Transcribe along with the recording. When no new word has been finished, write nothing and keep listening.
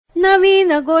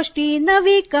नवीन गोष्टी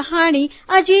नवी कहाणी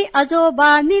आजी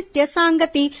आजोबा नित्य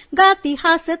सांगती, गाती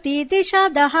हासती दिशा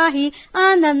दहाही,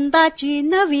 आनंदाची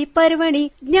नवी पर्वणी,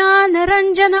 ज्ञान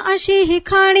रंजन अशी ही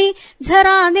खाणी,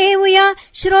 झरा नेऊया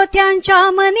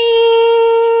श्रोत्यांच्या मनी,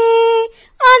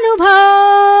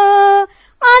 अनुभव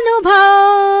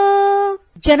अनुभव.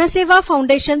 जनसेवा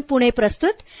फाउंडेशन पुणे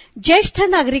प्रस्तुत ज्येष्ठ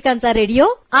नागरिकांचा रेडिओ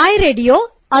आय रेडिओ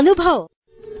अनुभव.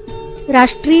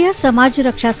 राष्ट्रीय समाज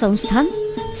रक्षा संस्थान,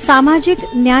 सामाजिक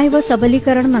न्याय व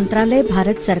सबलीकरण मंत्रालय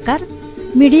भारत सरकार,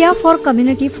 मीडिया फॉर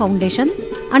कम्युनिटी फाउंडेशन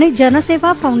आणि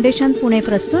जनसेवा फाउंडेशन पुणे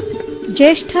प्रस्तुत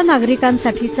ज्येष्ठ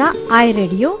नागरिकांसाठीचा आय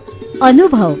रेडिओ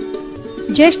अनुभव.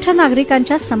 ज्येष्ठ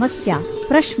नागरिकांच्या समस्या,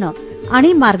 प्रश्न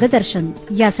आणि मार्गदर्शन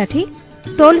यासाठी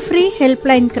टोल फ्री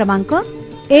हेल्पलाईन क्रमांक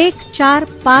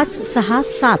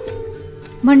 14567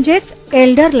 म्हणजेच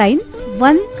एल्डर लाईन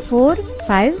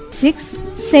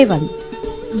 14567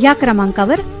 या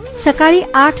क्रमांकावर सकाळी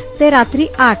 8 ते रात्री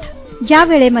 8 या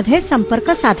वेळेमध्ये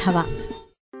संपर्क साधावा.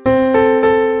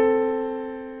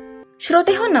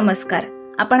 श्रोते हो नमस्कार.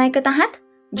 आपण ऐकत आहात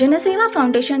जनसेवा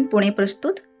फाउंडेशन पुणे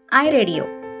प्रस्तुत आय रेडिओ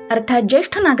अर्थात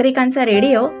ज्येष्ठ नागरिकांचा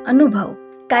रेडिओ अनुभव.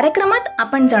 कार्यक्रमात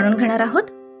आपण जाणून घेणार आहोत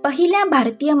पहिल्या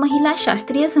भारतीय महिला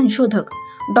शास्त्रीय संशोधक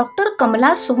डॉक्टर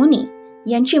कमला सोहनी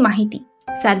यांची माहिती.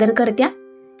 सादरकर्त्या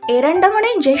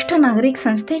एरंडवणे ज्येष्ठ नागरिक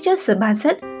संस्थेच्या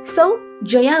सभासद सौ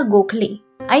जया गोखले.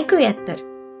 ऐकूयात तर.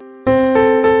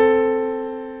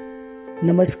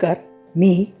 नमस्कार,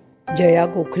 मी जया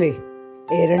गोखले,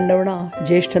 एरंडवणा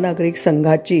ज्येष्ठ नागरिक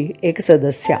संघाची एक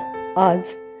सदस्या.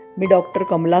 आज मी डॉक्टर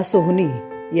कमला सोहनी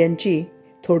यांची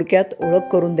थोडक्यात ओळख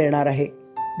करून देणार आहे.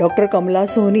 डॉक्टर कमला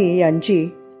सोहनी यांची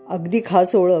अगदी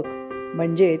खास ओळख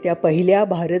म्हणजे त्या पहिल्या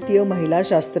भारतीय महिला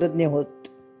शास्त्रज्ञ होत.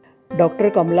 डॉक्टर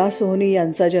कमला सोहनी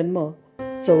यांचा जन्म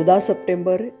 14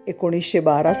 सप्टेंबर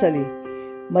 1912 साली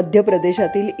मध्य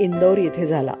प्रदेशातील इंदौर येथे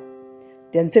झाला.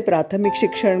 त्यांचे प्राथमिक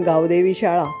शिक्षण गावदेवी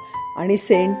शाळा आणि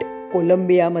सेंट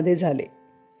कोलंबियामध्ये झाले.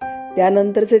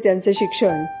 त्यानंतरचे त्यांचे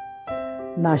शिक्षण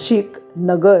नाशिक,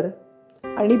 नगर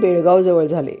आणि बेळगावजवळ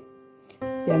झाले.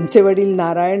 त्यांचे वडील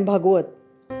नारायण भागवत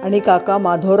आणि काका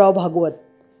माधवराव भागवत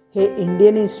हे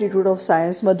इंडियन इन्स्टिट्यूट ऑफ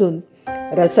सायन्समधून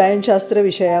रसायनशास्त्र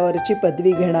विषयावरची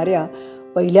पदवी घेणाऱ्या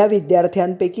पहिल्या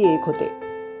विद्यार्थ्यांपैकी एक होते.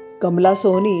 कमला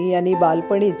सोहनी यांनी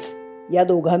बालपणीच या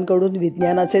दोघांकडून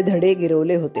विज्ञानाचे धडे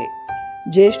गिरवले होते.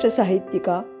 ज्येष्ठ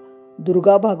साहित्यिका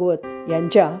दुर्गा भागवत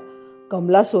यांच्या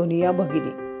कमला सोहनी या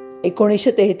भगिनी.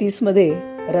 1933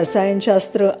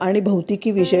 रसायनशास्त्र आणि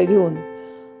भौतिकी विषय घेऊन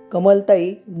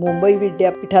कमलताई मुंबई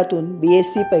विद्यापीठातून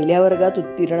BSc पहिल्या वर्गात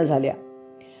उत्तीर्ण झाल्या.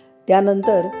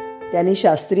 त्यानंतर त्यांनी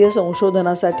शास्त्रीय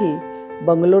संशोधनासाठी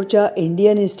बंगलोरच्या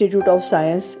इंडियन इन्स्टिट्यूट ऑफ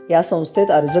सायन्स या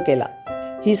संस्थेत अर्ज केला.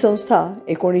 ही संस्था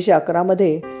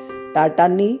 1911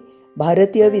 टाटांनी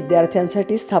भारतीय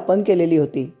विद्यार्थ्यांसाठी स्थापन केलेली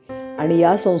होती आणि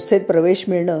या संस्थेत प्रवेश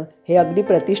मिळणं हे अगदी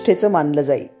प्रतिष्ठेचं मानलं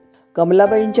जाई.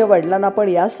 कमलाबाईंच्या वडिलांना पण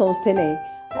या संस्थेने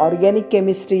ऑर्गॅनिक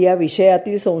केमिस्ट्री या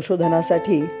विषयातील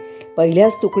संशोधनासाठी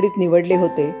पहिल्याच तुकडीत निवडले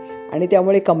होते आणि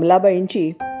त्यामुळे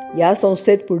कमलाबाईंची या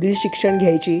संस्थेत पुढील शिक्षण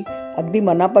घ्यायची अगदी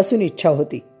मनापासून इच्छा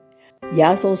होती.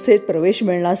 या संस्थेत प्रवेश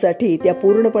मिळण्यासाठी त्या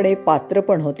पूर्णपणे पात्र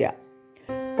पण होत्या.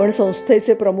 पण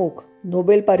संस्थेचे प्रमुख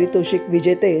नोबेल पारितोषिक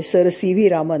विजेते सर CV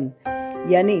रामन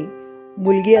यांनी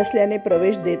मुलगी असल्याने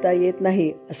प्रवेश देता येत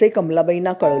नाही असे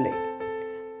कमलाबाईंना कळवले.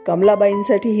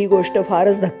 कमलाबाईंसाठी ही गोष्ट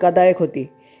फारच धक्कादायक होती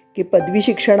की पदवी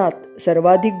शिक्षणात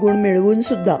सर्वाधिक गुण मिळवून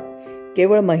सुद्धा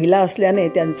केवळ महिला असल्याने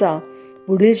त्यांचा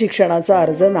पुढील शिक्षणाचा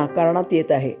अर्ज नाकारण्यात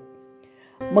येत आहे.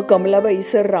 मग कमलाबाई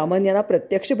सर रामन यांना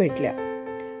प्रत्यक्ष भेटल्या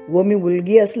व मी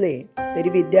मुलगी असले तरी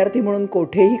विद्यार्थी म्हणून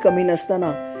कोठेही कमी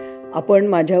नसताना आपण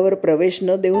माझ्यावर प्रवेश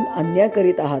न देऊन अन्याय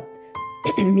करीत आहात.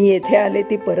 मी येथे आले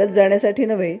ती परत जाण्यासाठी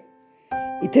नव्हे,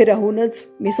 इथे राहूनच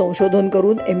मी संशोधन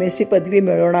करून MSc पदवी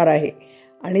मिळवणार आहे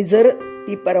आणि जर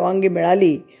ती परवानगी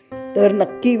मिळाली तर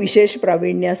नक्की विशेष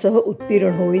प्रावीण्यासह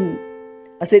उत्तीर्ण होईन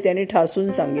असे त्यांनी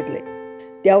ठासून सांगितले.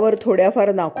 त्यावर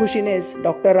थोड्याफार नाखुशीनेच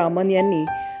डॉक्टर रामन यांनी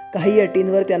काही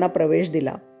अटींवर त्यांना प्रवेश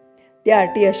दिला. त्या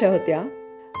अटी अशा होत्या: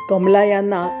 कमला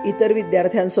यांना इतर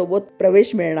विद्यार्थ्यांसोबत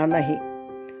प्रवेश मिळणार नाही.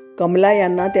 कमला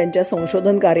यांना त्यांच्या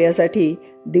संशोधन कार्यासाठी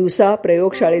दिवसा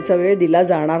प्रयोगशाळेचा वेळ दिला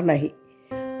जाणार नाही.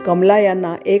 कमला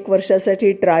यांना 1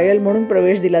 वर्षासाठी ट्रायल म्हणून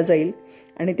प्रवेश दिला जाईल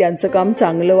आणि त्यांचं काम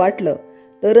चांगलं वाटलं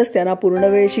तरच त्यांना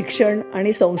पूर्णवेळ शिक्षण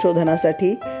आणि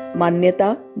संशोधनासाठी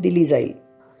मान्यता दिली जाईल.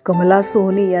 कमला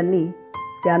सोहनी यांनी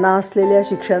त्यांना असलेल्या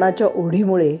शिक्षणाच्या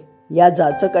ओढीमुळे या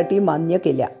जाचक अटी मान्य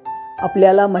केल्या.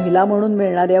 आपल्याला महिला म्हणून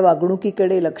मिळणाऱ्या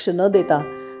वागणुकीकडे लक्ष न देता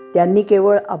त्यांनी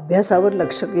केवळ अभ्यासावर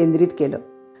लक्ष केंद्रित केलं.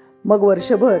 मग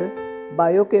वर्षभर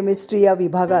बायोकेमिस्ट्री या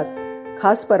विभागात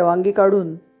खास परवानगी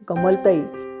काढून कमलताई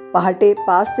पहाटे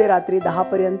 5 ते रात्री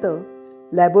 10पर्यंत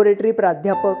लॅबोरेटरी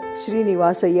प्राध्यापक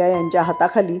श्रीनिवासय्या यांच्या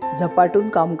हाताखाली झपाटून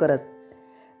काम करत.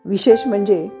 विशेष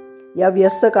म्हणजे या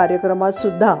व्यस्त कार्यक्रमात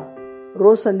सुद्धा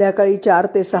रोज संध्याकाळी 4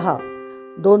 ते 6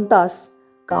 2 तास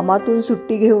कामातून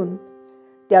सुट्टी घेऊन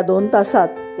त्या 2 तासात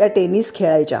त्या टेनिस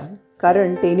खेळायच्या.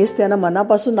 कारण टेनिस त्यांना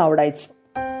मनापासून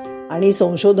आवडायचं आणि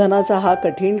संशोधनाचा हा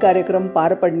कठीण कार्यक्रम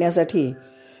पार पडण्यासाठी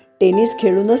टेनिस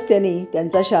खेळूनच त्यांनी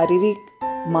त्यांचा शारीरिक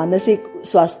मानसिक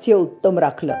स्वास्थ्य उत्तम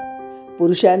राखलं.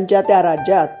 पुरुषांच्या त्या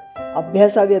राज्यात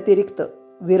अभ्यासाव्यतिरिक्त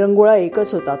विरंगुळा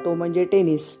एकच होता, तो म्हणजे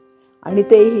टेनिस, आणि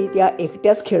तेही त्या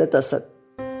एकट्याच खेळत असत.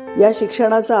 या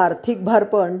शिक्षणाचा आर्थिक भार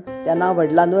पण त्यांना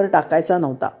वडिलांवर टाकायचा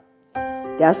नव्हता.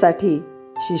 त्यासाठी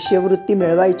शिष्यवृत्ती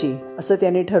मिळवायची असं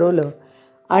त्यांनी ठरवलं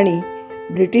आणि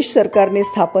ब्रिटिश सरकारने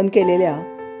स्थापन केलेल्या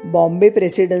बॉम्बे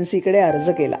प्रेसिडेन्सीकडे अर्ज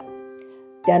केला.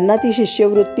 त्यांना ती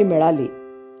शिष्यवृत्ती मिळाली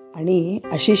आणि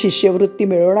अशी शिष्यवृत्ती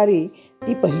मिळवणारी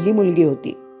ती पहिली मुलगी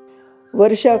होती.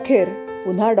 वर्ष अखेर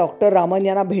पुन्हा डॉक्टर रामन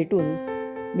यांना भेटून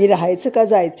मी राहायचं का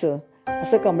जायचं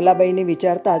असं कमलाबाईंनी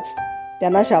विचारताच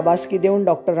त्यांना शाबासकी देऊन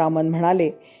डॉक्टर रामन म्हणाले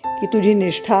की तुझी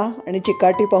निष्ठा आणि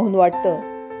चिकाटी पाहून वाटतं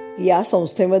की या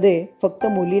संस्थेमध्ये फक्त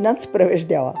मुलींनाच प्रवेश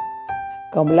द्यावा.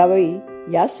 कमलाबाई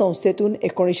याच संस्थेतून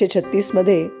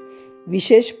 1936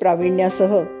 विशेष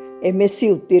प्रावीण्यासह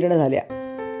MSc उत्तीर्ण झाल्या.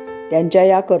 त्यांच्या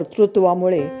या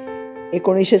कर्तृत्वामुळे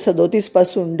 1937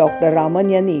 पासून डॉक्टर रामन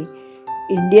यांनी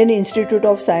इंडियन इन्स्टिट्यूट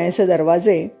ऑफ सायन्सचे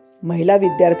दरवाजे महिला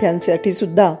विद्यार्थ्यांसाठी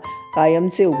सुद्धा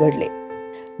कायमचे उघडले.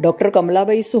 डॉक्टर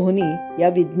कमलाबाई सोहनी या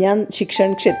विज्ञान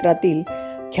शिक्षण क्षेत्रातील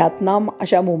ख्यातनाम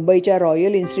अशा मुंबईच्या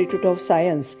रॉयल इन्स्टिट्यूट ऑफ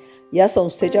सायन्स या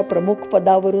संस्थेच्या प्रमुख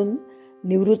पदावरून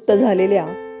निवृत्त झालेल्या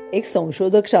एक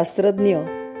संशोधक शास्त्रज्ञ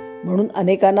म्हणून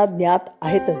अनेकांना ज्ञात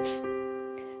आहेतच.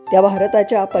 त्या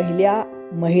भारताच्या पहिल्या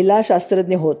महिला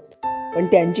शास्त्रज्ञ होत, पण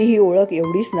त्यांची ही ओळख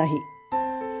एवढीच नाही.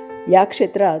 या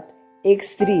क्षेत्रात एक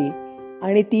स्त्री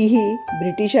आणि तीही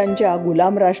ब्रिटिशांच्या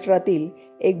गुलाम राष्ट्रातील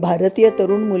एक भारतीय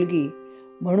तरुण मुलगी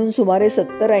म्हणून सुमारे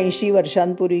 70-80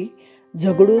 वर्षांपूर्वी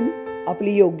झगडून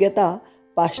आपली योग्यता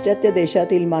पाश्चात्य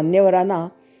देशातील मान्यवरांना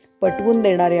पटवून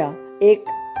देणाऱ्या एक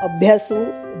अभ्यासू,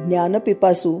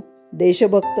 ज्ञानपिपासू,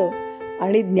 देशभक्त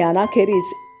आणि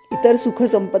ज्ञानाखेरीज इतर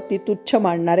सुखसंपत्ती तुच्छ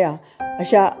मानणाऱ्या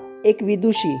अशा एक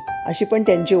विदुषी अशी पण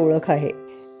त्यांची ओळख आहे.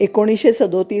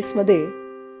 1937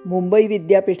 मुंबई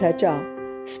विद्यापीठाच्या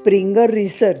स्प्रिंगर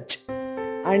रिसर्च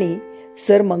आणि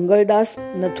sir Mangaldas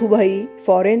Nathubhai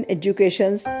foreign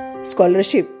education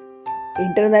scholarship,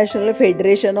 International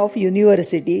Federation of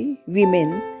University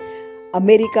Women,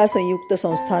 America संयुक्त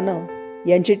संस्थानं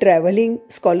यांची ट्रॅव्हलिंग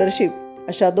स्कॉलरशिप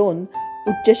अशा 2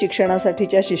 उच्च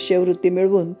शिक्षणासाठीच्या शिष्यवृत्ती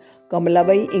मिळवून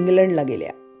कमलाबाई इंग्लंडला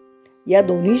गेल्या. या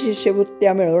दोन्ही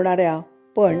शिष्यवृत्त्या मिळवणाऱ्या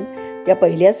पण त्या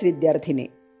पहिल्याच विद्यार्थिनी.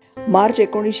 मार्च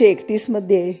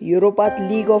 1931 युरोपात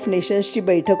लीग ऑफ नेशन्सची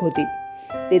बैठक होती.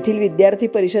 तेथील विद्यार्थी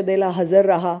परिषदेला हजर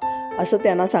राहा असं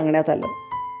त्यांना सांगण्यात आलं.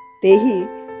 तेही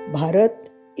भारत,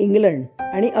 इंग्लंड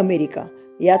आणि अमेरिका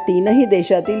या 3ही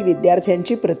देशातील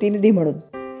विद्यार्थ्यांची प्रतिनिधी म्हणून.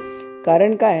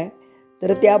 कारण काय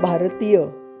तर त्या भारतीय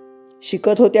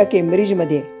शिकत होत्या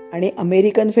केम्ब्रिजमध्ये आणि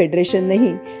अमेरिकन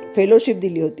फेडरेशननेही फेलोशिप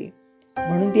दिली होती,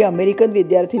 म्हणून ती अमेरिकन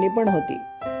विद्यार्थिनी पण होती.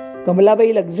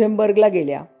 कमलाबाई लक्झेंबर्गला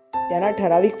गेल्या. त्यांना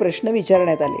ठराविक प्रश्न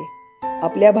विचारण्यात आले.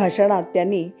 आपल्या भाषणात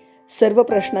त्यांनी सर्व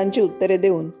प्रश्नांची उत्तरे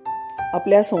देऊन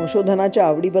आपल्या संशोधनाच्या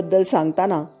आवडीबद्दल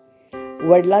सांगताना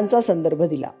वडिलांचा संदर्भ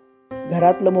दिला.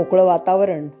 घरातलं मोकळं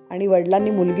वातावरण आणि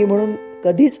वडिलांनी मुलगी म्हणून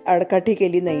कधीच आडकाठी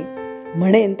केली नाही,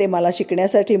 म्हणेन ते मला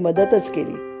शिकण्यासाठी मदतच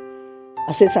केली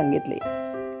असे सांगितले.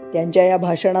 त्यांच्या या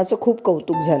भाषणाचं खूप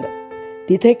कौतुक झालं.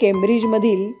 तिथे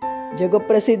केम्ब्रिजमधील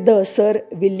जगप्रसिद्ध sir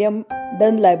William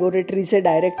done लॅबोरेटरीचे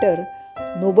director,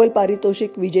 Nobel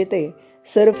पारितोषिक विजेते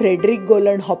सर फ्रेडरिक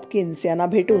गोलंड हॉपकिन्स यांना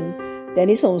भेटून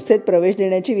त्यांनी संस्थेत प्रवेश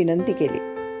देण्याची विनंती केली.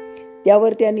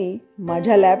 त्यावर त्यांनी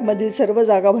माझ्या लॅबमधील सर्व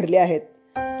जागा भरल्या आहेत,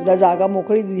 तुला जागा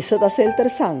मोकळी दिसत असेल तर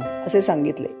सांग असे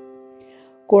सांगितले.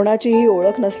 कोणाचीही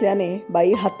ओळख नसल्याने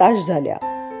बाई हताश झाल्या.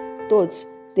 तोच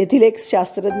तेथील एक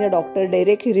शास्त्रज्ञ डॉक्टर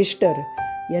डेरेक रिश्टर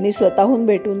यांनी स्वतःहून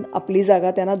भेटून आपली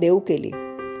जागा त्यांना देऊ केली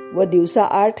व दिवसा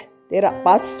 8 ते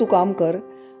 5 तू काम कर,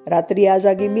 रात्री या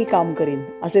जागी मी काम करीन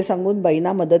असे सांगून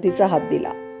बाईंना मदतीचा हात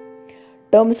दिला.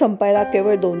 टर्म संपायला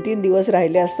केवळ 2-3 दिवस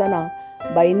राहिले असताना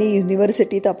बाईंनी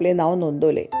युनिव्हर्सिटीत आपले नाव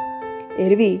नोंदवले.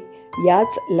 एरवी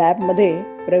याच लॅबमध्ये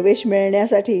प्रवेश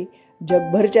मिळण्यासाठी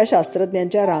जगभरच्या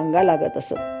शास्त्रज्ञांच्या रांगा लागत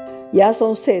असत. या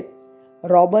संस्थेत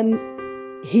रॉबन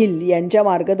हिल यांच्या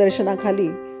मार्गदर्शनाखाली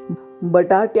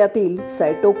बटाट्यातील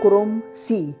सायटोक्रोम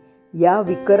C या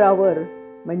विकरावर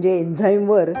म्हणजे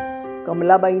एन्झाईमवर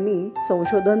कमलाबाईंनी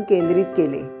संशोधन केंद्रित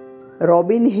केले.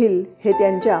 रॉबिन हिल हे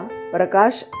त्यांच्या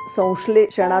प्रकाश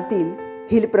संश्लेषणातील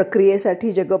ही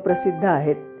प्रक्रियेसाठी जगप्रसिद्ध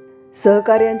आहेत.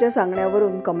 सहकार्यांच्या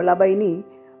सांगण्यावरून कमलाबाईंनी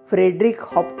फ्रेडरिक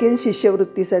हॉपकिन्स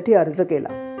शिष्यवृत्तीसाठी अर्ज केला.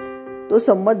 तो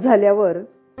संमत झाल्यावर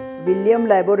विल्यम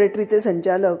लॅबोरेटरीचे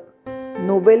संचालक,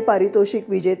 नोबेल पारितोषिक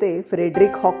विजेते फ्रेडरिक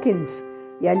हॉपकिन्स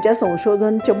यांच्या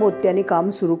संशोधन चमूत त्यांनी काम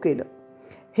सुरू केलं.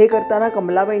 हे करताना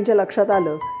कमलाबाईंच्या लक्षात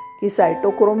आलं की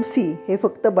सायटोक्रोम सी हे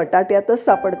फक्त बटाट्यातच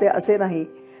सापडते असे नाही,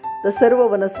 तर सर्व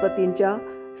वनस्पतींच्या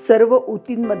सर्व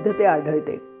ऊतींमध्ये ते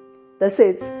आढळते.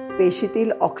 तसेच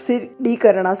पेशीतील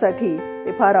ऑक्सिडीकरणासाठी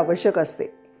ते फार आवश्यक असते.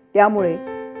 त्यामुळे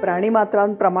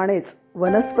प्राणीमात्रांप्रमाणेच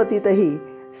वनस्पतीतही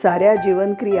साऱ्या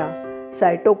जीवनक्रिया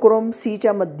सायटोक्रोम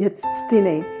सीच्या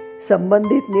मध्यस्थीने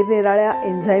संबंधित निरनिराळ्या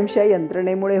एन्झाईम्सच्या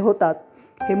यंत्रणेमुळे होतात.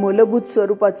 हे मूलभूत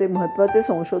स्वरूपाचे महत्त्वाचे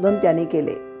संशोधन त्यांनी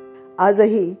केले.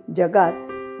 आजही जगात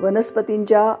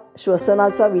वनस्पतींच्या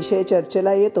श्वसनाचा विषय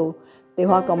चर्चेला येतो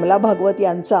तेव्हा कमला भागवत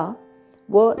यांचा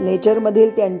व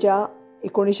नेचरमधील त्यांच्या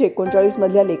 1939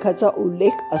 मधल्या लेखाचा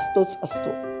उल्लेख असतोच असतो.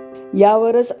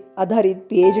 यावरच आधारित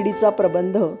PhDचा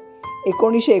प्रबंध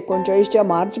 1939च्या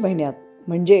मार्च महिन्यात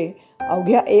म्हणजे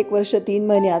अवघ्या 1 वर्ष 3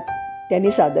 महिन्यात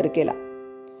त्यांनी सादर केला.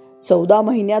 14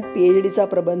 महिन्यात PhDचा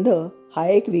प्रबंध हा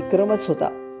एक विक्रमच होता.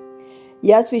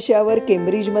 याच विषयावर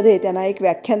केम्ब्रिजमध्ये त्यांना एक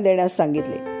व्याख्यान देण्यास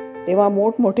सांगितले. तेव्हा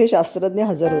मोठमोठे शास्त्रज्ञ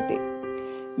हजर होते.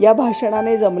 या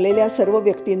भाषणाने जमलेल्या सर्व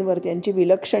व्यक्तींवर त्यांची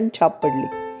विलक्षण छाप पडली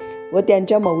व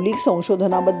त्यांच्या मौलिक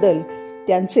संशोधनाबद्दल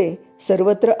त्यांचे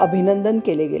सर्वत्र अभिनंदन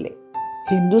केले गेले.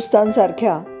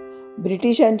 हिंदुस्थानसारख्या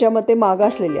ब्रिटिशांच्या मते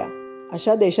मागासलेल्या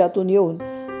अशा देशातून येऊन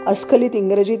अस्खलित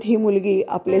इंग्रजीत ही मुलगी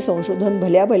आपले संशोधन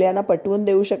भल्या भल्याना पटवून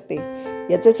देऊ शकते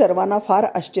याचे सर्वांना फार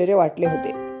आश्चर्य वाटले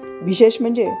होते. विशेष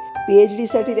म्हणजे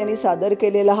PhDसाठी त्यांनी सादर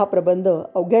केलेला हा प्रबंध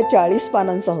अवघ्या 40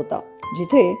 पानांचा होता,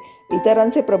 जिथे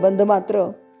इतरांचे प्रबंध मात्र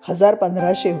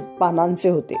 1000-1500 पानांचे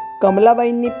होते.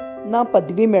 कमलाबाईंना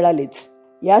पदवी मिळालीच.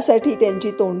 यासाठी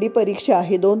त्यांची तोंडी परीक्षा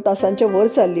ही 2 तासांच्या वर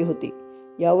चालली होती.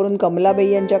 यावरून कमलाबाई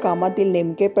यांच्या कामातील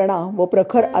नेमकेपणा व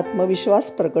प्रखर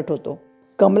आत्मविश्वास प्रकट होतो.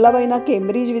 कमलाबाईंना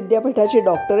केम्ब्रिज विद्यापीठाचे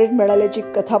डॉक्टरेट मिळाल्याची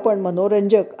कथा पण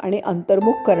मनोरंजक आणि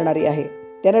अंतर्मुख करणारी आहे.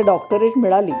 त्यांना डॉक्टरेट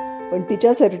मिळाली, पण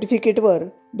तिच्या सर्टिफिकेटवर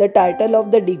the title of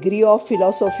the degree of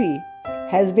philosophy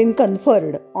has bin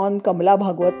conferred on Kamala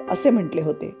Bhagwat असे म्हटले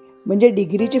होते. म्हणजे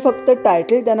डिग्रीची फक्त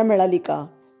टायटल त्यांना मिळाली का,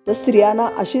 तर स्त्रियांना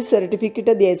अशी सर्टिफिकेट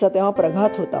द्यायचा तेव्हा प्रघात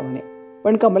होता म्हणे.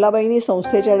 पण कमलाबाईंनी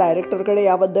संस्थेच्या डायरेक्टरकडे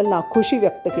याबद्दल नाखुशी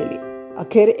व्यक्त केली.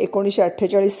 अखेर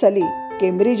 1948 साली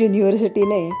केम्ब्रिज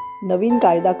युनिव्हर्सिटीने नवीन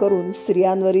कायदा करून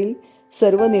स्त्रियांवरील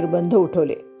सर्व निर्बंध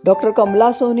उठवले. डॉक्टर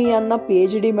कमला सोहनी यांना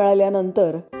PhD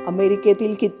मिळाल्यानंतर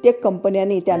अमेरिकेतील कित्येक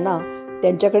कंपन्यांनी त्यांना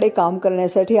त्यांच्याकडे काम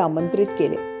करण्यासाठी आमंत्रित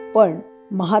केले. पण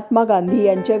महात्मा गांधी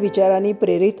यांच्या विचारांनी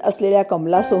प्रेरित असलेल्या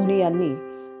कमला सोहनी यांनी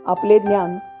आपले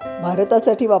ज्ञान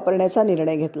भारतासाठी वापरण्याचा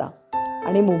निर्णय घेतला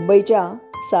आणि मुंबईच्या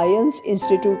सायन्स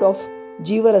इन्स्टिट्यूट ऑफ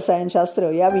जीवरसायनशास्त्र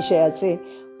या विषयाचे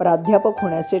प्राध्यापक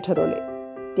होण्याचे ठरवले.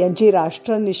 त्यांची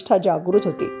राष्ट्रनिष्ठा जागृत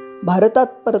होती. भारतात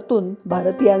परतून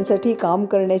भारतीयांसाठी काम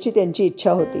करण्याची त्यांची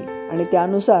इच्छा होती आणि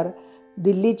त्यानुसार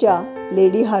दिल्लीच्या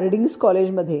लेडी हार्डिंग्स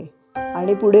कॉलेजमध्ये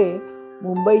आणि पुढे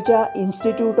मुंबईच्या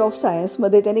इन्स्टिट्यूट ऑफ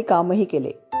सायन्समध्ये त्यांनी कामही केले.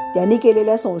 त्यांनी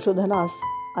केलेल्या संशोधनास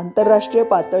आंतरराष्ट्रीय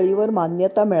पातळीवर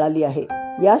मान्यता मिळाली आहे.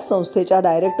 या संस्थेच्या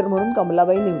डायरेक्टर म्हणून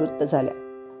कमलाबाई निवृत्त झाल्या.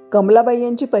 कमलाबाई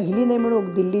यांची पहिली नेमणूक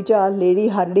दिल्लीच्या लेडी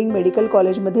हार्डिंग मेडिकल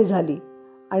कॉलेजमध्ये झाली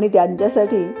आणि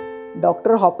त्यांच्यासाठी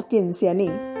डॉक्टर हॉपकिन्स यांनी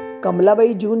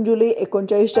कमलाबाई जून-जुलै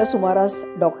 1939च्या सुमारास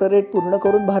डॉक्टरेट पूर्ण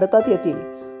करून भारतात येतील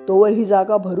तोवर ही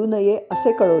जागा भरू नये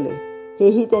असे कळवले.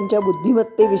 हेही त्यांच्या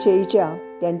बुद्धिमत्तेविषयीच्या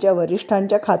त्यांच्या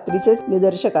वरिष्ठांच्या खात्रीचेच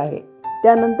निदर्शक आहे.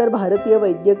 त्यानंतर भारतीय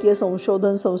वैद्यकीय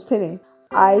संशोधन संस्थेने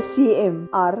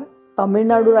ICMR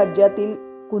तामिळनाडू राज्यातील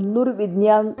कुन्नूर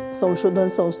विज्ञान संशोधन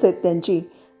संस्थेत त्यांची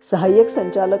सहाय्यक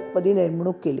संचालकपदी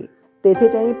नेमणूक केली. तेथे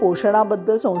त्यांनी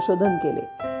पोषणाबद्दल संशोधन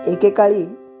केले. एकेकाळी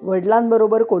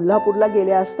वडिलांबरोबर कोल्हापूरला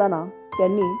गेले असताना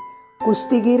त्यांनी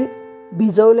कुस्तीगीर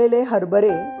भिजवलेले हरभरे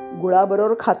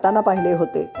गुळाबरोबर खाताना पाहिले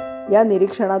होते. या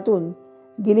निरीक्षणातून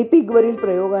गिनीपिगवरील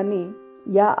प्रयोगांनी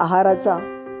या आहाराचा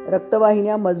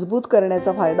रक्तवाहिन्या मजबूत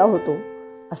करण्याचा फायदा होतो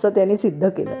असं त्यांनी सिद्ध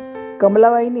केलं.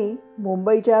 कमलाबाईंनी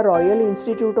मुंबईच्या रॉयल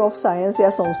इन्स्टिट्यूट ऑफ सायन्स या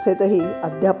संस्थेतही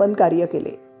अध्यापन कार्य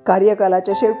केले.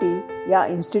 कार्यकालाच्या शेवटी या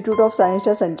इन्स्टिट्यूट ऑफ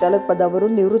सायन्सच्या संचालक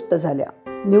पदावरून निवृत्त झाल्या.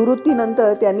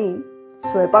 निवृत्तीनंतर त्यांनी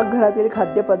स्वयंपाकघरातील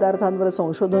खाद्यपदार्थांवर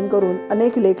संशोधन करून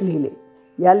अनेक लेख लिहिले.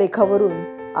 या लेखावरून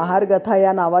आहारगाथा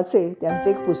या नावाचे त्यांचे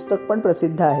एक पुस्तक पण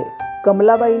प्रसिद्ध आहे.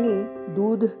 कमलाबाईंनी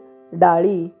दूध,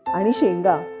 डाळी आणि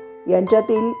शेंगा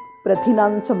यांच्यातील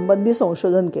प्रथिनांसंबंधी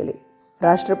संशोधन केले.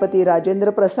 राष्ट्रपती राजेंद्र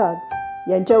प्रसाद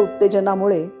यांच्या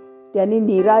उत्तेजनामुळे त्यांनी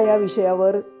नीरा या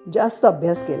विषयावर जास्त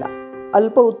अभ्यास केला.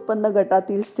 अल्प उत्पन्न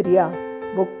गटातील स्त्रिया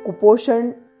व कुपोषण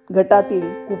गटातील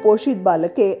कुपोषित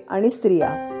बालके आणि स्त्रिया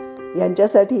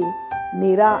यांच्यासाठी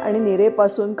नीरा आणि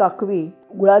नीरेपासून काकवी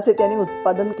गुळाचे त्यांनी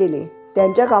उत्पादन केले.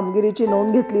 त्यांच्या कामगिरीची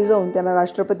नोंद घेतली जाऊन त्यांना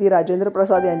राष्ट्रपती राजेंद्र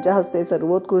प्रसाद यांच्या हस्ते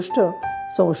सर्वोत्कृष्ट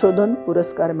संशोधन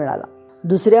पुरस्कार मिळाला.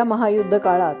 दुसऱ्या महायुद्ध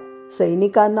काळात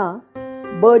सैनिकांना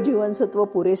ब जीवनसत्व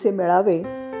पुरेसे मिळावे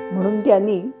म्हणून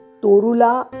त्यांनी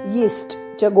तोरुला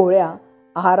यीस्टच्या गोळ्या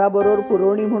आहाराबरोबर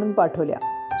पुरवणी म्हणून पाठवल्या.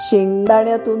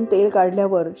 शेंगदाण्यातून तेल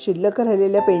काढल्यावर शिल्लक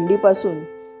राहिलेल्या पेंडीपासून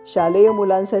शालेय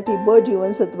मुलांसाठी ब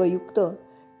जीवनसत्वयुक्त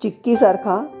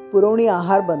चिक्कीसारखा पुरवणी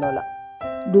आहार बनवला.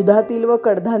 दुधातील व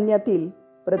कडधान्यातील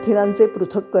प्रथिनांचे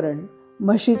पृथक्करण,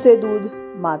 म्हशीचे दूध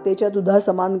मातेच्या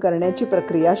दुधासमान करण्याची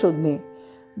प्रक्रिया शोधणे,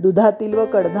 दुधातील व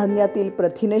कडधान्यातील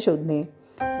प्रथिने शोधणे,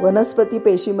 वनस्पती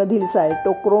पेशीमधील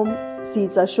सायटोक्रोम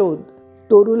सीचा शोध,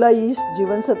 तोरुला यीस्ट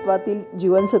जीवनसत्वातील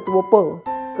जीवनसत्व प,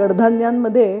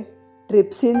 कडधान्यांमध्ये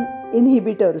ट्रिप्सिन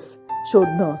इनहिबिटर्स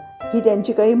शोधणं ही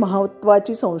त्यांची काही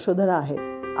महत्त्वाची संशोधनं आहेत.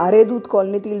 आरे दूध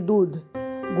कॉलनीतील दूध,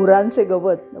 गुरांचे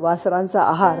गवत, वासरांचा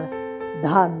आहार,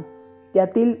 धान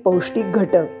त्यातील पौष्टिक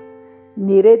घटक,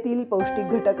 नीरेतील पौष्टिक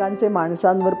घटकांचे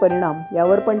माणसांवर परिणाम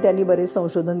यावर पण त्यांनी बरेच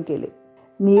संशोधन केले.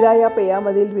 नीरा या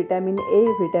पेयामधील व्हिटॅमिन ए,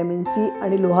 व्हिटॅमिन सी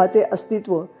आणि लोहाचे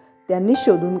अस्तित्व त्यांनी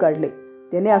शोधून काढले.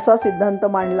 त्याने असा सिद्धांत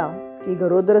मांडला की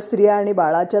गरोदर स्त्रिया आणि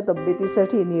बाळाच्या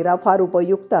तब्येतीसाठी नीरा फार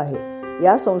उपयुक्त आहे.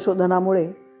 या संशोधनामुळे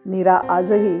नीरा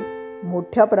आजही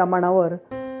मोठ्या प्रमाणावर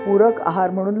पूरक आहार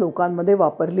म्हणून लोकांमध्ये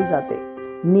वापरली जाते.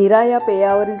 नीरा या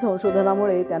पेयावरील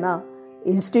संशोधनामुळे त्यांना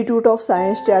इन्स्टिट्यूट ऑफ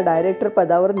सायन्सच्या डायरेक्टर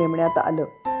पदावर नेमण्यात आलं.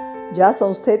 ज्या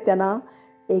संस्थेत त्यांना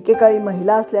एकेकाळी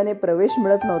महिला असल्याने प्रवेश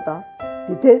मिळत नव्हता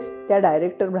तिथेच त्या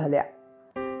डायरेक्टर झाल्या.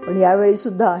 पण यावेळी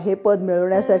सुद्धा हे पद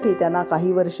मिळवण्यासाठी त्यांना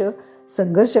काही वर्ष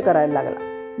संघर्ष करायला लागला.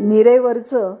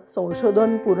 नीरेवरचं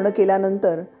संशोधन पूर्ण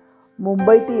केल्यानंतर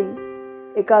मुंबईतील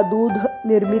एका दूध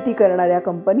निर्मिती करणाऱ्या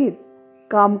कंपनीत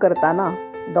काम करताना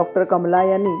डॉक्टर कमला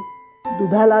यांनी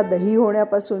दुधाला दही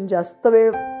होण्यापासून जास्त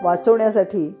वेळ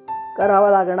वाचवण्यासाठी करावं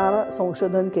लागणारं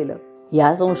संशोधन केलं.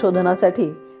 या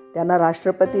संशोधनासाठी त्यांना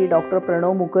राष्ट्रपती डॉक्टर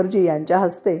प्रणव मुखर्जी यांच्या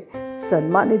हस्ते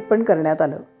सन्मानित पण करण्यात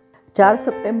आलं. 4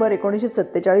 सप्टेंबर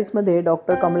 1947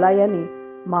 डॉक्टर कमला यांनी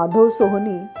माधव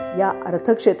सोहनी या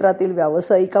अर्थक्षेत्रातील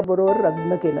व्यावसायिकाबरोबर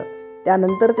लग्न केलं.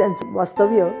 त्यानंतर त्यांचं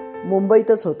वास्तव्य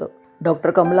मुंबईतच होतं. डॉक्टर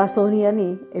कमला सोहनी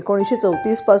यांनी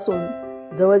 1934 पासून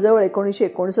जवळजवळ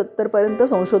 1969 पर्यंत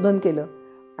संशोधन केलं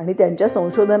आणि त्यांच्या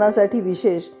संशोधनासाठी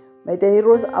विशेष त्यांनी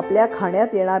रोज आपल्या खाण्यात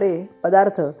येणारे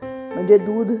पदार्थ म्हणजे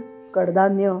दूध,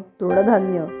 कडधान्य,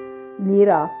 तृणधान्य,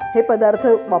 नीरा हे पदार्थ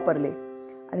वापरले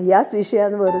आणि याच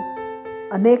विषयांवर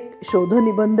अनेक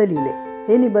शोधनिबंध लिहिले.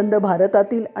 हे निबंध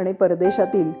भारतातील आणि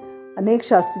परदेशातील अनेक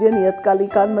शास्त्रीय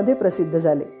नियतकालिकांमध्ये प्रसिद्ध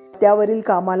झाले. त्यावरील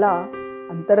कामाला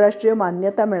आंतरराष्ट्रीय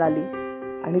मान्यता मिळाली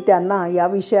आणि त्यांना या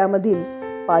विषयामधील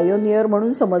पायोनियर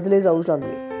म्हणून समजले जाऊ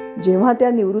लागले. जेव्हा त्या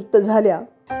निवृत्त झाल्या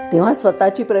तेव्हा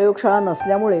स्वतःची प्रयोगशाळा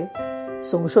नसल्यामुळे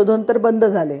संशोधन तर बंद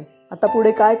झाले. आता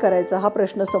पुढे काय करायचं हा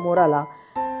प्रश्न समोर आला.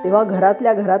 तेव्हा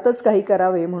घरातल्या घरातच काही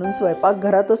करावे म्हणून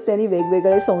स्वयंपाकघरातच त्यांनी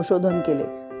वेगवेगळे संशोधन केले.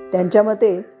 त्यांच्या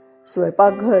मते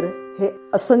स्वयंपाकघर हे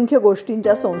असंख्य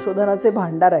गोष्टींच्या संशोधनाचे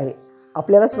भांडार आहे.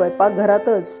 आपल्याला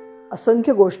स्वयंपाकघरातच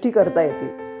असंख्य गोष्टी करता येतील.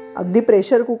 अगदी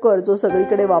प्रेशर कुकर जो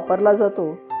सगळीकडे वापरला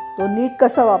जातो तो नीट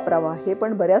कसा वापरावा हे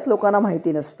पण बऱ्याच लोकांना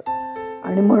माहिती नसतं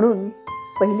आणि म्हणून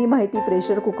पहिली माहिती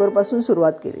प्रेशर कुकरपासून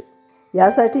सुरुवात केली.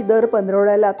 यासाठी दर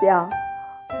पंधरवड्याला त्या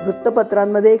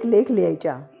वृत्तपत्रांमध्ये एक लेख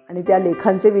लिहायच्या आणि त्या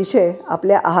लेखांचे विषय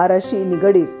आपल्या आहाराशी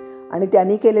निगडीत आणि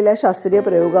त्यांनी केलेल्या शास्त्रीय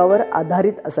प्रयोगावर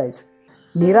आधारित असायचे.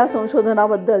 नीरा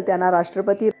संशोधनाबद्दल त्यांना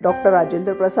राष्ट्रपती डॉक्टर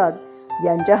राजेंद्र प्रसाद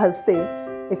यांच्या हस्ते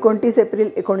 29 एप्रिल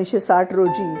 1960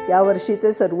 रोजी त्या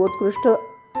वर्षीचे सर्वोत्कृष्ट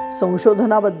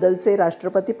संशोधनाबद्दलचे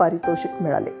राष्ट्रपती पारितोषिक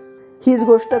मिळाले. हीच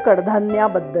गोष्ट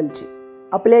कडधान्याबद्दलची.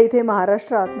 आपल्या इथे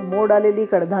महाराष्ट्रात मोड आलेली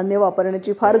कडधान्य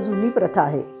वापरण्याची फार जुनी प्रथा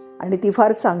आहे आणि ती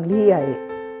फार चांगलीही आहे.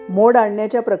 मोड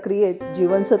आणण्याच्या प्रक्रियेत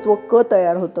जीवनसत्व क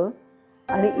तयार होतं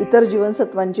आणि इतर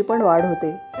जीवनसत्वांची पण वाढ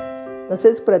होते.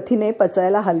 तसेच प्रथिने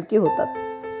पचायला हलकी होतात.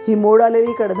 ही मोड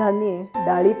आलेली कडधान्ये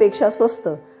डाळीपेक्षा स्वस्त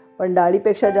पण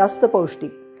डाळीपेक्षा जास्त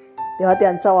पौष्टिक. तेव्हा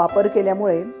त्यांचा वापर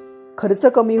केल्यामुळे खर्च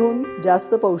कमी होऊन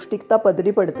जास्त पौष्टिकता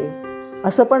पदरी पडते.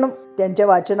 असं पण त्यांच्या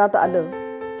वाचनात आलं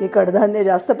की कडधान्य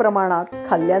जास्त प्रमाणात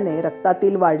खाल्ल्याने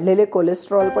रक्तातील वाढलेले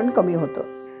कोलेस्ट्रॉल पण कमी होतं.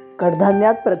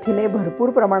 कडधान्यात प्रथिने भरपूर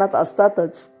प्रमाणात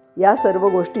असतातच. या सर्व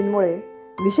गोष्टींमुळे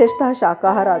विशेषतः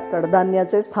शाकाहारात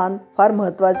कडधान्याचे स्थान फार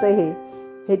महत्त्वाचे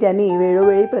हे त्यांनी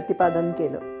वेळोवेळी प्रतिपादन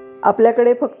केलं.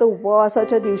 आपल्याकडे फक्त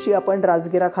उपवासाच्या दिवशी आपण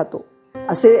राजगिरा खातो.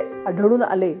 असे आढळून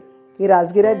आले की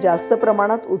राजगिऱ्यात जास्त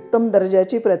प्रमाणात उत्तम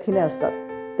दर्जाची प्रथिने असतात.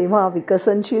 तेव्हा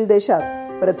विकसनशील देशात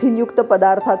प्रथिनयुक्त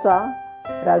पदार्थाचा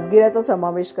राजगिऱ्याचा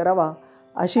समावेश करावा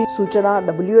अशी सूचना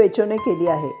WHO केली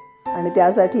आहे आणि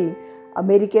त्यासाठी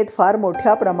अमेरिकेत फार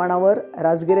मोठ्या प्रमाणावर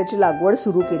राजगिऱ्याची लागवड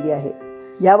सुरू केली आहे.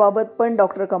 याबाबत पण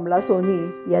डॉक्टर कमला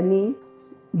सोहनी यांनी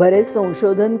बरेच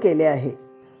संशोधन केले आहे.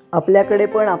 आपल्याकडे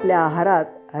पण आपल्या आहारात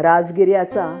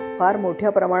राजगिऱ्याचा फार मोठ्या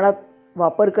प्रमाणात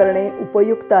वापर करणे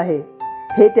उपयुक्त आहे,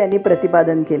 हे त्यांनी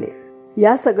प्रतिपादन केले.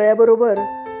 या सगळ्याबरोबर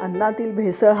अन्नातील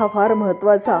भेसळ हा फार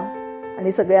महत्त्वाचा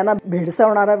आणि सगळ्यांना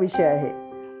भेडसावणारा विषय आहे.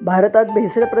 भारतात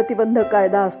भेसळ प्रतिबंधक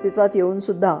कायदा अस्तित्वात येऊन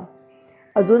सुद्धा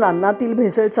अजून अन्नातील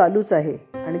भेसळ चालूच आहे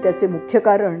आणि त्याचे मुख्य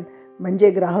कारण म्हणजे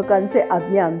ग्राहकांचे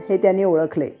अज्ञान हे त्यांनी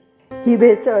ओळखले. ही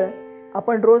भेसळ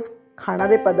आपण रोज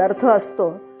खाणारे पदार्थ असतो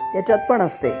त्याच्यात पण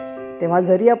असते. तेव्हा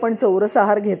जरी आपण चौरस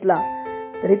आहार घेतला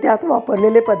तरी त्यात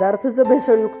वापरलेले पदार्थ जर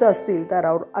भेसळयुक्त असतील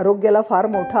तर आरोग्याला फार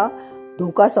मोठा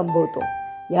धोका संभवतो.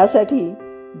 यासाठी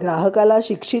ग्राहकाला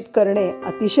शिक्षित करणे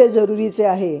अतिशय जरुरीचे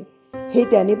आहे, हे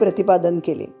त्यांनी प्रतिपादन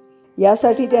केले.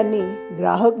 यासाठी त्यांनी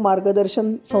ग्राहक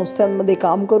मार्गदर्शन संस्थांमध्ये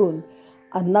काम करून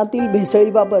अन्नातील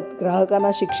भेसळीबाबत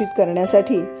ग्राहकांना शिक्षित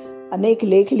करण्यासाठी अनेक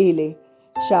लेख लिहिले.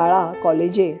 शाळा,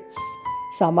 कॉलेजे,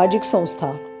 सामाजिक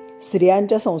संस्था,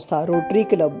 स्त्रियांच्या संस्था, रोटरी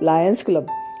क्लब, लायन्स क्लब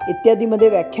इत्यादीमध्ये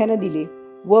व्याख्यानं दिली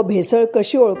व भेसळ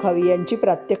कशी ओळखावी यांची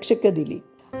प्रात्यक्षिकं दिली.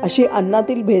 अशी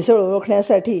अन्नातील भेसळ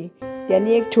ओळखण्यासाठी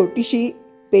त्यांनी एक छोटीशी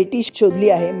पेटी शोधली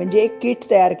आहे, म्हणजे एक किट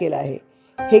तयार केलं आहे.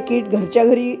 हे किट घरच्या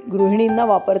घरी गृहिणींना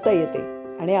वापरता येते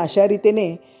आणि अशा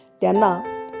रीतीने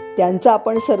त्यांचा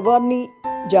आपण सर्वांनी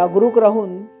जागरूक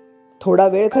राहून थोडा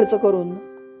वेळ खर्च करून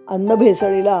अन्न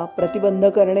भेसळीला प्रतिबंध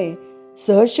करणे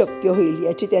सहज शक्य होईल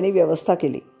याची त्यांनी व्यवस्था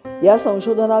केली. या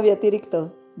संशोधनाव्यतिरिक्त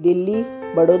दिल्ली,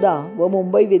 बडोदा व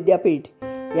मुंबई विद्यापीठ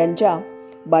यांच्या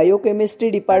बायोकेमिस्ट्री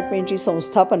डिपार्टमेंटची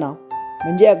संस्थापना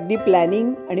म्हणजे अगदी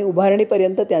प्लॅनिंग आणि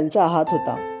उभारणीपर्यंत त्यांचा हात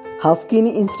होता. हाफकिन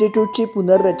इन्स्टिट्यूटची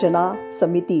पुनर्रचना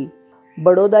समिती,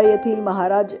 बडोदा येथील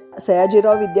महाराज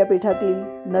सयाजीराव विद्यापीठातील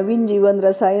नवीन जीवन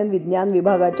रसायन विज्ञान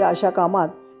विभागाच्या अशा कामात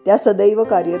त्या सदैव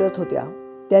कार्यरत होत्या.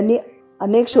 त्यांनी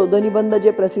अनेक शोधनिबंध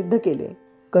जे प्रसिद्ध केले.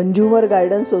 कंझ्युमर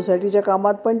गायडन्स सोसायटीच्या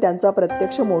कामात पण त्यांचा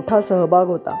प्रत्यक्ष मोठा सहभाग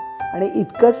होता. आणि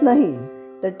इतकंच नाही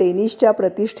तर टेनिसच्या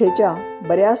प्रतिष्ठेच्या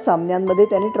बऱ्याच सामन्यांमध्ये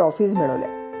त्यांनी ट्रॉफीज मिळवल्या.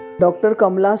 डॉक्टर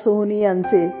कमला सोहनी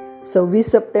यांचे 26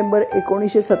 सप्टेंबर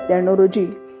 1997 रोजी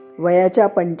वयाच्या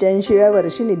 85व्या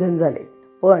वर्षी निधन झाले.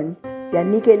 पण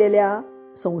त्यांनी केलेल्या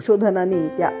संशोधनांनी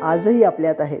त्या आजही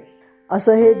आपल्यात आहेत.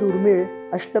 असं हे दुर्मिळ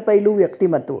अष्टपैलू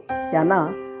व्यक्तिमत्व. त्यांना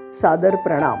सादर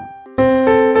प्रणाम.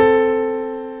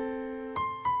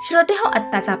 श्रोतेहो,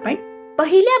 आत्ताच आपण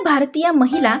पहिल्या भारतीय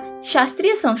महिला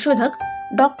शास्त्रीय संशोधक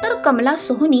डॉक्टर कमला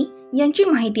सोहनी यांची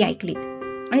माहिती ऐकलीत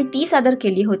आणि ती सादर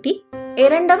केली होती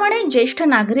एरंडवणे ज्येष्ठ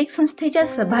नागरिक संस्थेच्या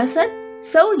सभासद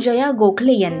सौ जया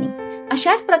गोखले यांनी.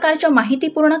 अशाच प्रकारच्या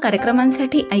माहितीपूर्ण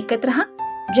कार्यक्रमांसाठी ऐकत रहा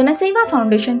जनसेवा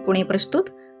फाउंडेशन पुणे प्रस्तुत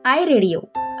आय रेडिओ,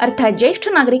 अर्थात ज्येष्ठ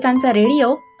नागरिकांचा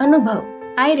रेडिओ अनुभव.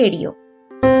 I radio.